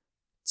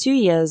 2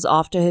 years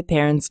after her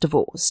parents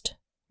divorced,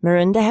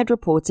 Miranda had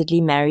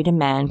reportedly married a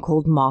man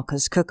called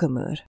Marcus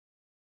Kukumur.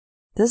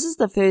 This is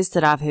the first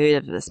that I've heard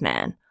of this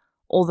man,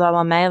 although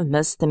I may have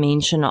missed the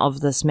mention of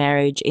this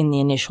marriage in the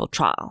initial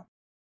trial.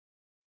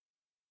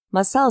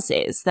 Marcel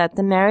says that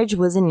the marriage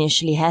was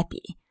initially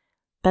happy,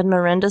 but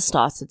Miranda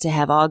started to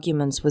have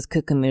arguments with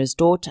Kukumur's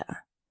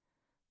daughter.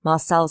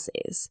 Marcel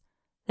says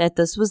that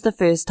this was the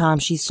first time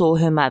she saw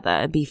her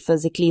mother be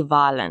physically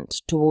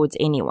violent towards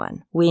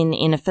anyone, when,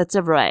 in a fit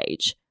of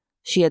rage,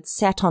 she had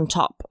sat on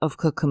top of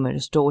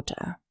Kukumur's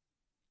daughter.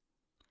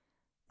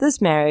 This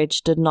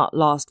marriage did not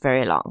last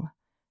very long,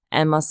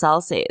 and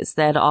Marcel says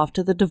that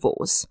after the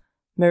divorce,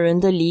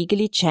 Miranda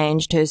legally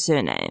changed her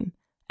surname,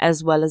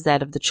 as well as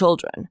that of the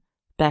children,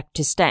 back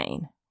to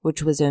Steyn,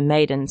 which was her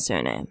maiden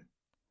surname.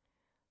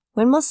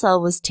 When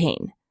Marcel was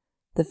 10,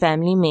 the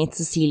family met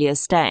Cecilia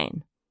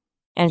Steyn,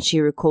 and she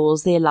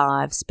recalls their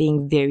lives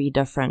being very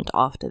different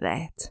after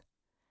that.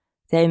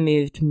 They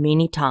moved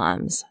many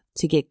times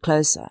to get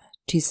closer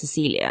to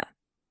Cecilia,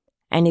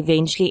 and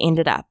eventually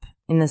ended up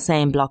in the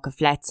same block of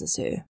flats as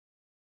her.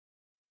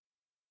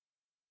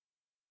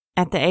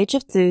 At the age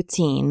of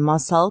 13,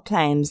 Marcel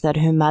claims that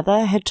her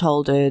mother had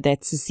told her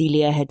that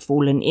Cecilia had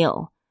fallen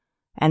ill,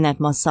 and that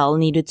Marcel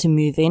needed to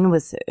move in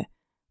with her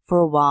for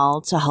a while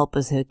to help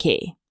with her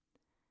care.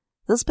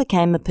 This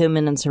became a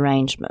permanent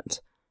arrangement,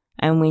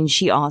 and when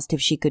she asked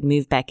if she could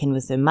move back in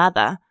with her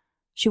mother,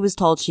 she was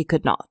told she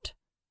could not,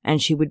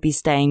 and she would be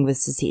staying with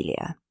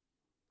Cecilia.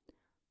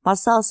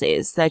 Marcel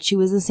says that she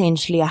was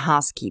essentially a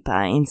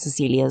housekeeper in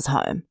Cecilia's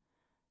home.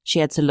 She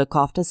had to look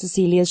after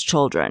Cecilia's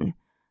children,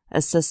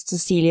 assist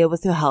Cecilia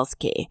with her health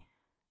care,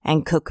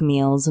 and cook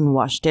meals and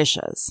wash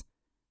dishes.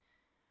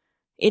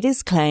 It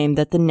is claimed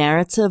that the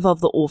narrative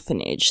of the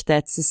orphanage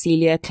that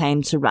Cecilia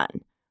claimed to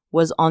run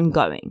was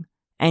ongoing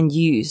and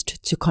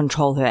used to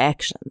control her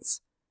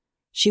actions.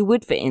 She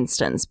would, for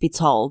instance, be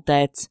told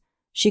that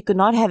she could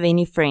not have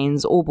any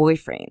friends or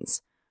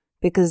boyfriends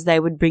because they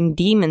would bring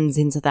demons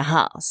into the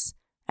house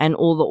and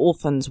all the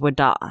orphans would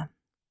die.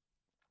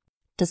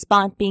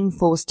 Despite being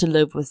forced to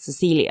live with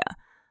Cecilia,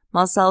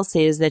 Marcel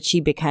says that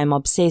she became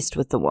obsessed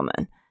with the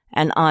woman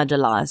and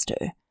idolized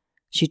her.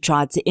 She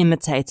tried to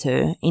imitate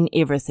her in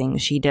everything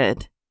she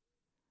did.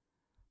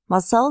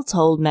 Marcel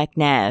told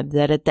McNabb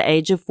that at the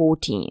age of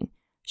 14,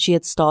 she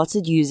had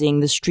started using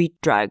the street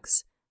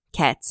drugs,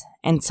 cat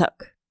and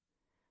took.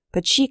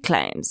 But she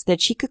claims that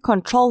she could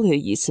control her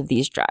use of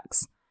these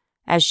drugs,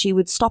 as she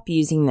would stop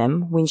using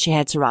them when she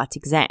had to write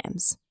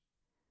exams.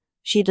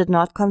 She did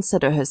not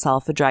consider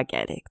herself a drug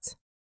addict.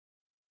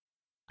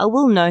 I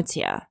will note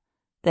here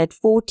that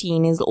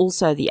 14 is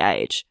also the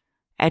age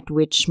at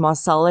which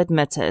Marcel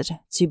admitted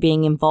to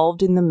being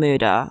involved in the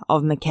murder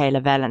of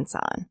Zak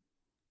Valentine.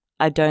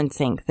 I don't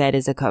think that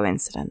is a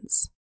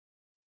coincidence.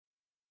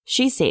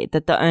 She said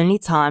that the only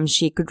time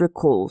she could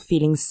recall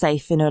feeling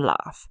safe in her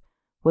life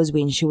was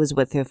when she was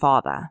with her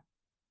father.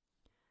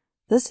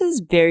 This is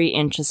very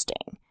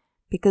interesting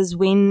because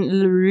when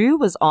LaRue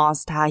was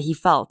asked how he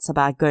felt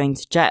about going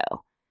to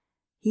jail,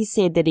 he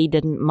said that he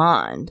didn't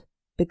mind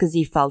because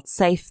he felt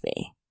safe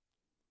there.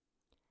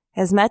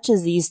 As much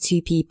as these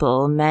two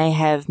people may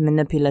have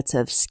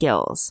manipulative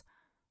skills,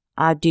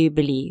 I do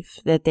believe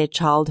that their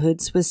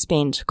childhoods were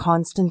spent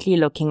constantly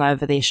looking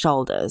over their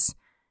shoulders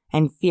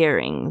and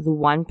fearing the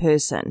one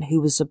person who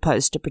was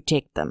supposed to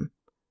protect them,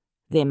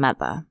 their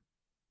mother.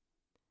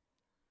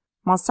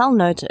 Marcel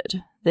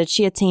noted that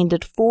she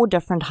attended 4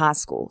 different high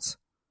schools.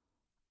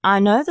 I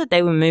know that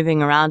they were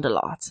moving around a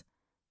lot,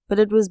 but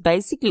it was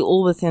basically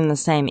all within the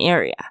same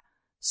area.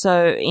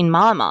 So, in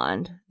my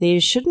mind, there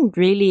shouldn't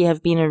really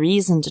have been a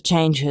reason to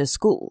change her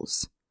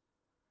schools.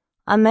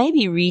 I may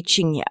be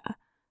reaching here,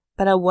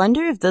 but I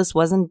wonder if this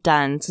wasn't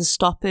done to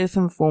stop her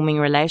from forming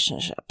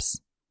relationships.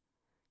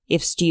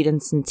 If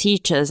students and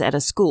teachers at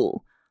a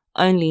school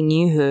only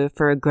knew her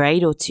for a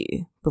grade or 2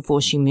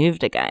 before she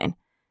moved again,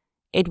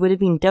 it would have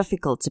been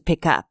difficult to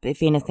pick up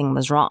if anything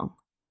was wrong.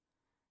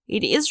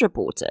 It is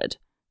reported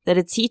that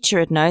a teacher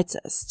had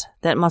noticed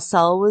that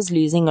Marcel was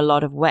losing a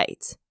lot of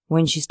weight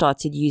when she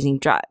started using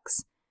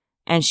drugs,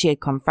 and she had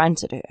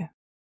confronted her.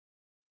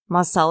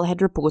 Marcel had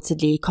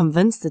reportedly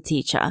convinced the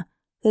teacher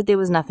that there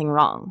was nothing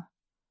wrong.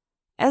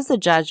 As the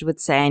judge would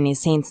say in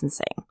his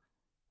sentencing,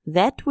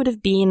 that would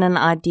have been an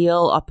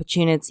ideal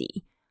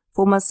opportunity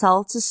for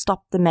Marcel to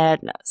stop the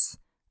madness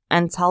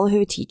and tell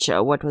her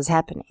teacher what was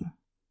happening.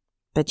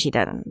 But she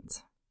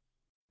didn't.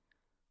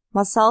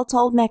 Marcel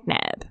told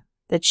McNabb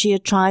that she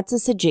had tried to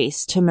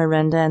suggest to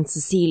Miranda and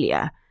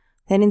Cecilia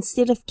that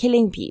instead of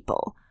killing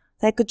people,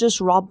 they could just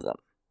rob them.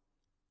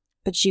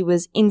 But she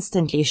was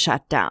instantly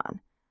shut down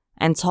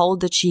and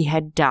told that she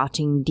had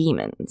doubting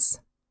demons.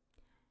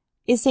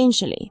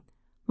 Essentially,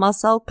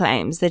 Marcel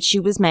claims that she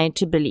was made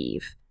to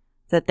believe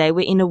that they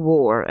were in a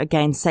war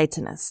against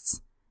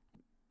Satanists,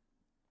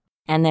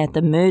 and that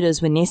the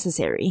murders were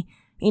necessary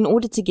in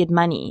order to get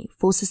money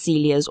for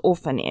Cecilia's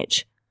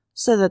orphanage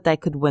so that they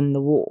could win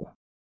the war.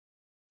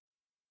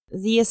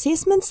 The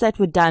assessments that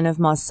were done of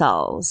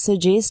Marcel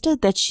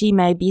suggested that she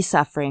may be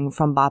suffering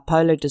from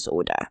bipolar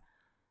disorder,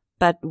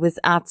 but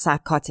without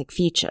psychotic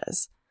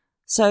features,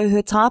 so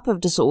her type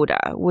of disorder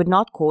would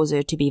not cause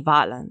her to be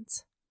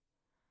violent.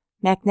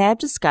 McNabb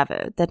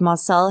discovered that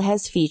Marcel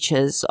has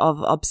features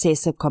of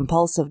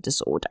obsessive-compulsive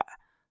disorder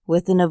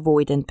with an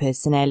avoidant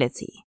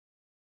personality.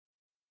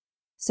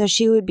 So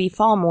she would be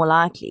far more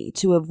likely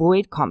to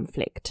avoid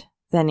conflict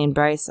than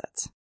embrace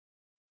it.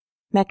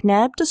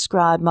 McNabb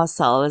described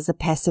Marcel as a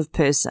passive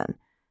person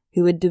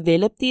who would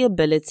develop the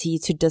ability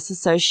to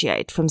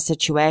disassociate from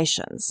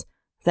situations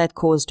that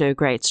caused her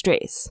great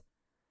stress.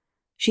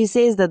 She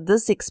says that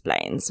this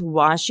explains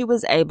why she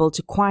was able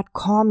to quite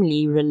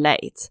calmly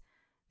relate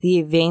the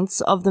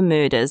events of the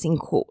murders in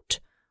court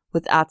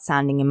without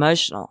sounding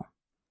emotional.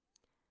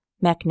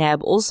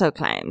 McNabb also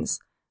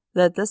claims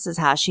that this is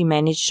how she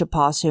managed to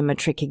pass her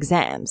matric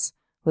exams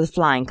with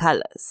flying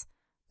colors,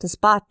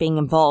 despite being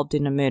involved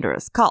in a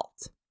murderous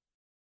cult.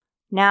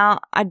 Now,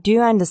 I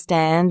do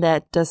understand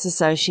that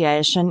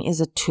disassociation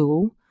is a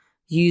tool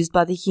used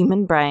by the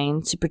human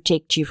brain to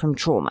protect you from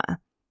trauma,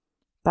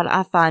 but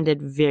I find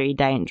it very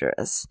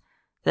dangerous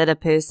that a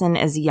person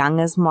as young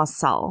as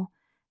Marcel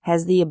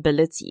has the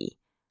ability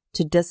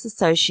to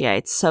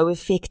disassociate so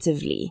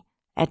effectively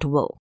at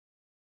will.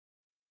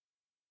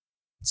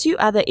 Two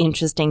other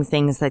interesting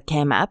things that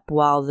came up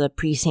while the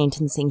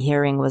pre-sentencing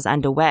hearing was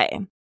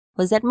underway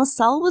was that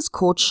Marcel was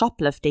caught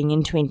shoplifting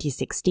in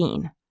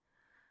 2016.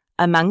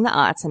 Among the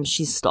items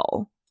she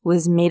stole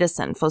was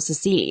medicine for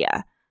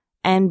Cecilia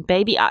and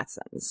baby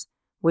items,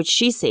 which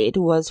she said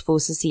was for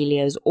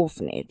Cecilia's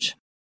orphanage.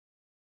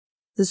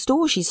 The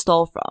store she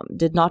stole from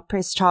did not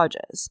press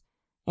charges,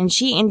 and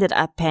she ended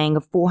up paying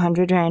a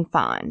 400 rand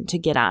fine to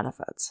get out of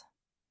it.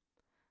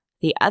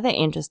 The other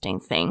interesting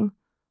thing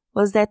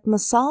was that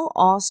Marcel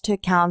asked her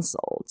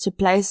counsel to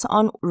place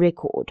on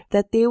record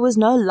that there was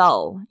no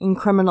lull in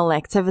criminal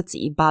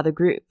activity by the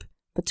group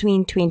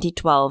between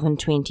 2012 and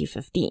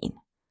 2015.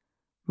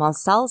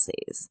 Marcel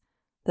says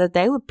that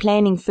they were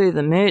planning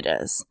further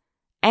murders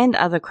and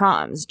other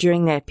crimes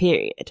during that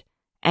period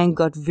and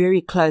got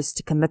very close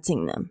to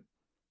committing them,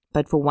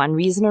 but for one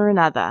reason or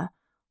another,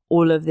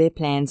 all of their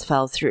plans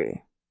fell through.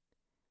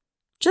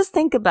 Just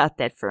think about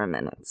that for a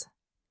minute.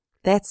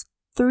 That's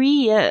 3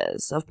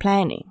 years of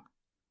planning.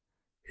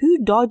 Who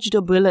dodged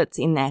a bullet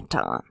in that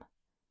time?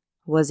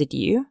 Was it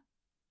you?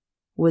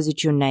 Was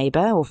it your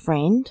neighbor or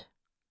friend?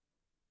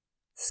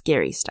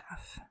 Scary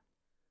stuff.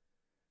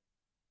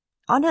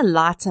 On a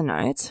lighter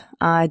note,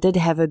 I did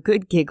have a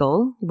good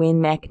giggle when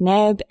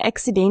McNabb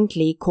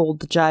accidentally called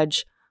the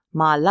judge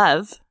my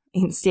love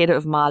instead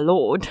of my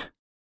lord.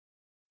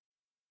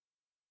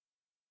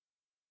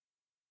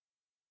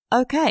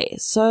 Okay,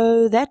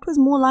 so that was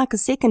more like a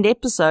second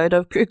episode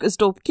of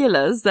Krugersdorp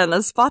Killers than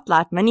a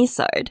Spotlight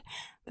minisode,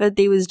 but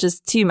there was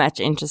just too much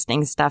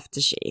interesting stuff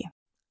to share.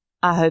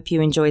 I hope you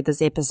enjoyed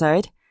this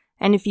episode,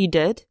 and if you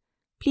did,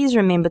 please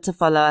remember to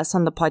follow us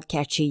on the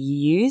podcatcher you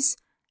use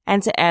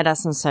and to add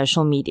us on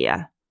social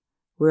media.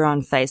 We're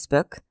on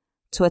Facebook,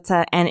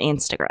 Twitter, and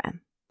Instagram.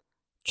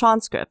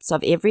 Transcripts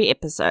of every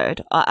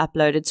episode are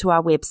uploaded to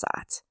our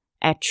website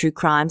at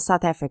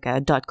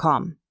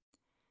truecrimesouthafrica.com.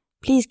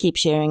 Please keep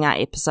sharing our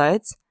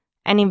episodes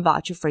and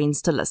invite your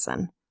friends to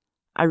listen.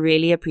 I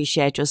really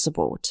appreciate your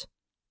support.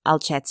 I'll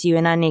chat to you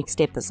in our next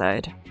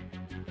episode.